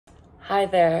Hi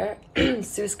there,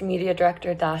 SUSC Media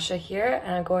Director Dasha here,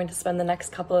 and I'm going to spend the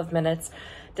next couple of minutes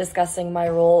discussing my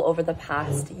role over the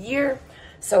past year.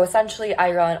 So essentially,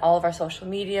 I run all of our social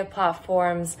media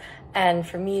platforms, and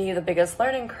for me, the biggest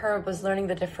learning curve was learning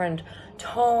the different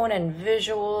tone and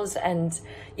visuals and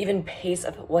even pace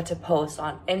of what to post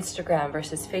on Instagram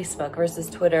versus Facebook versus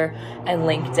Twitter and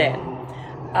LinkedIn.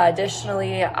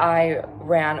 Additionally, I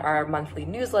ran our monthly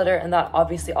newsletter, and that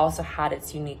obviously also had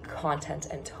its unique content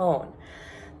and tone.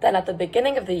 Then at the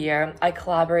beginning of the year, I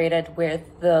collaborated with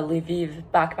the Lviv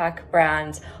backpack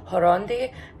brand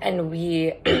Horondi, and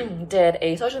we did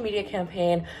a social media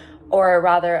campaign, or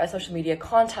rather a social media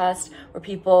contest, where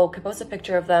people could post a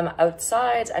picture of them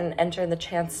outside and enter in the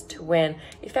chance to win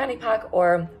a fanny pack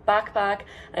or backpack.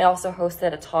 I also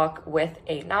hosted a talk with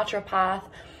a naturopath,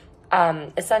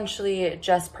 essentially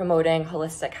just promoting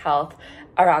holistic health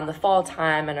around the fall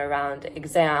time and around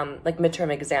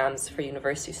midterm exams for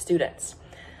university students.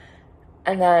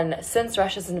 And then since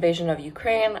Russia's invasion of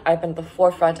Ukraine, I've been at the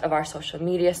forefront of our social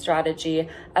media strategy.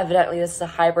 Evidently, this is a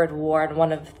hybrid war, and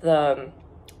one of the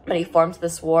many forms of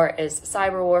this war is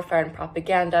cyber warfare and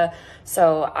propaganda.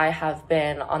 So I have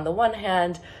been, on the one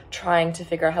hand, trying to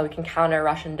figure out how we can counter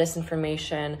Russian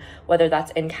disinformation, whether that's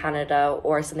in Canada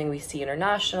or something we see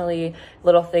internationally,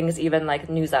 little things even like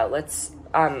news outlets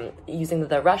using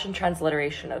the Russian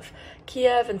transliteration of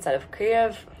Kiev instead of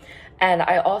Kyiv. And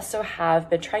I also have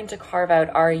been trying to carve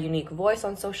out our unique voice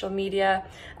on social media.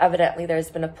 Evidently, there's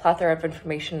been a plethora of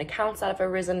information accounts that have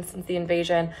arisen since the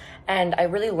invasion. And I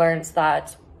really learned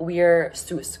that we're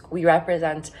SUSC. We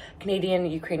represent Canadian,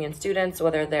 Ukrainian students,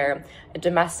 whether they're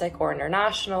domestic or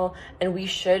international, and we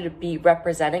should be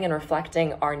representing and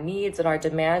reflecting our needs and our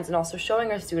demands, and also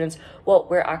showing our students what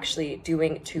we're actually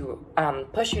doing to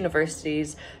push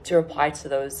universities to reply to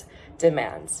those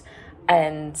demands.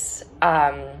 And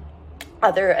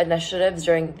other initiatives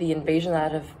during the invasion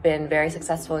that have been very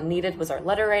successful and needed was our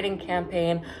letter writing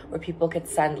campaign, where people could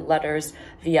send letters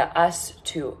via us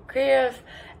to Kyiv.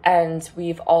 And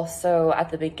we've also, at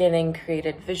the beginning,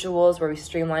 created visuals where we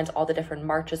streamlined all the different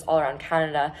marches all around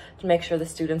Canada to make sure the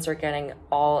students are getting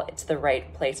all to the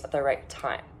right place at the right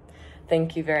time.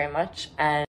 Thank you very much. And